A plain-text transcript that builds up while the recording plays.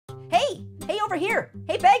over here.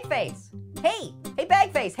 Hey, Bagface. Hey,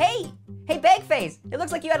 Bagface. Hey, Bagface. It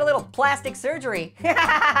looks like you had a little plastic surgery.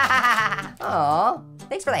 Aw,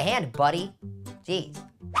 thanks for the hand, buddy. Jeez.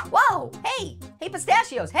 Whoa, hey,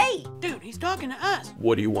 Pistachios, hey. Dude, he's talking to us.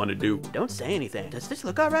 What do you want to do? Don't say anything. Does this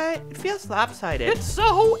look all right? It feels lopsided. It's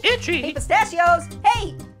so itchy. Hey, Pistachios,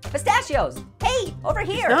 hey, Pistachios. Hey, over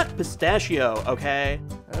here. It's not pistachio, okay?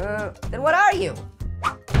 Then what are you?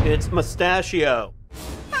 It's Mustachio.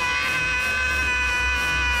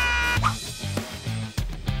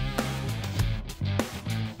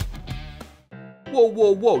 Whoa,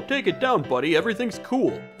 whoa, whoa, take it down, buddy. Everything's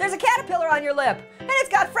cool. There's a caterpillar on your lip, and it's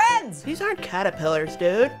got friends. These aren't caterpillars,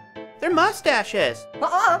 dude. They're mustaches.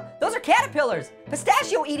 Those are caterpillars.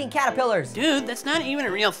 Pistachio-eating caterpillars. Dude, that's not even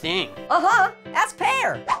a real thing. That's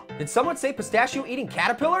pear. Did someone say pistachio-eating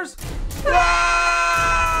caterpillars?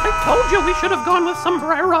 I told you we should have gone with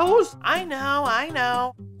sombreros. I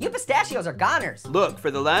know. You pistachios are goners. Look,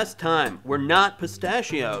 for the last time, we're not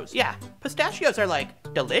pistachios. Yeah, pistachios are like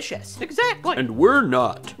delicious. Exactly. And we're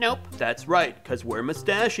not. Nope. That's right, because we're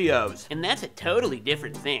mustachios. And that's a totally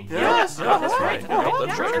different thing. Yes, that's right.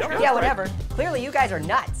 Yeah, whatever. Clearly you guys are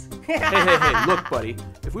nuts. Hey, look, buddy.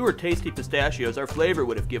 If we were tasty pistachios, our flavor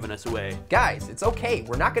would have given us away. Guys, it's okay.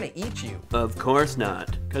 We're not gonna eat you. Of course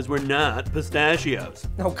not, because we're not pistachios.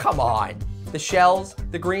 No, come on. The shells,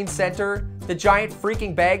 the green center, the giant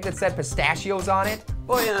freaking bag that said pistachios on it.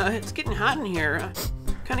 Boy, it's getting hot in here.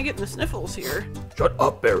 Kind of getting the sniffles here. Shut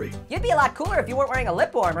up, Barry. You'd be a lot cooler if you weren't wearing a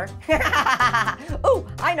lip warmer. Ooh,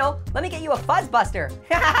 I know. Let me get you a fuzz buster.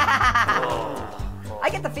 I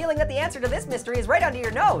get the feeling that the answer to this mystery is right under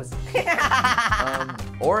your nose.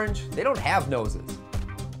 Orange, they don't have noses.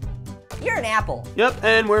 You're an apple. Yep,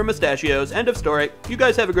 and we're mustachios. End of story. You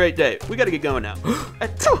guys have a great day. We gotta get going now.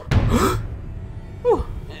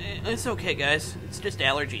 It's okay, guys. It's just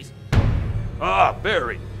allergies. Ah,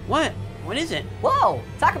 Barry. What? What is it? Whoa,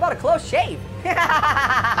 talk about a close shave.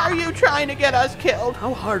 Are you trying to get us killed?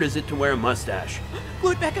 How hard is it to wear a mustache?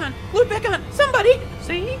 Glue it back on. Glue it back on. Somebody.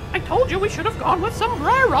 See, I told you we should have gone with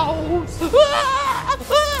sombreros. Oh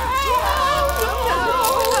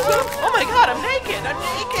my god, I'm naked. I'm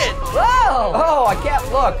naked. Whoa! Oh, I can't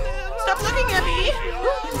look. Stop looking at me.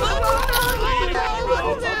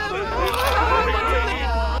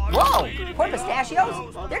 Whoa, poor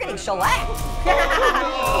pistachios. They're getting shellacked.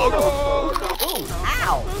 Ooh,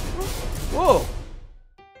 ow. Whoa.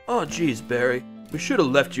 Oh, geez, Barry. We should have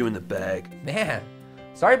left you in the bag. Man,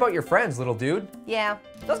 sorry about your friends, little dude. Yeah,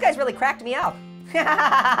 those guys really cracked me up.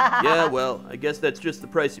 Yeah, well, I guess that's just the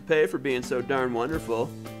price you pay for being so darn wonderful.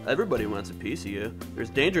 Everybody wants a piece of you. There's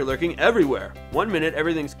danger lurking everywhere. 1 minute,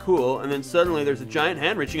 everything's cool, and then suddenly there's a giant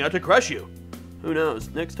hand reaching out to crush you. Who knows?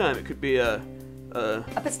 Next time it could be a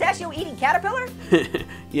pistachio-eating caterpillar?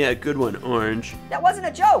 Yeah, good one, Orange. That wasn't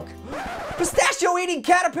a joke. Pistachio-eating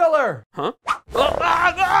caterpillar! Huh?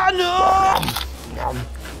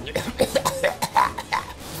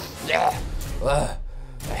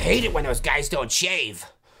 I hate it when those guys don't shave.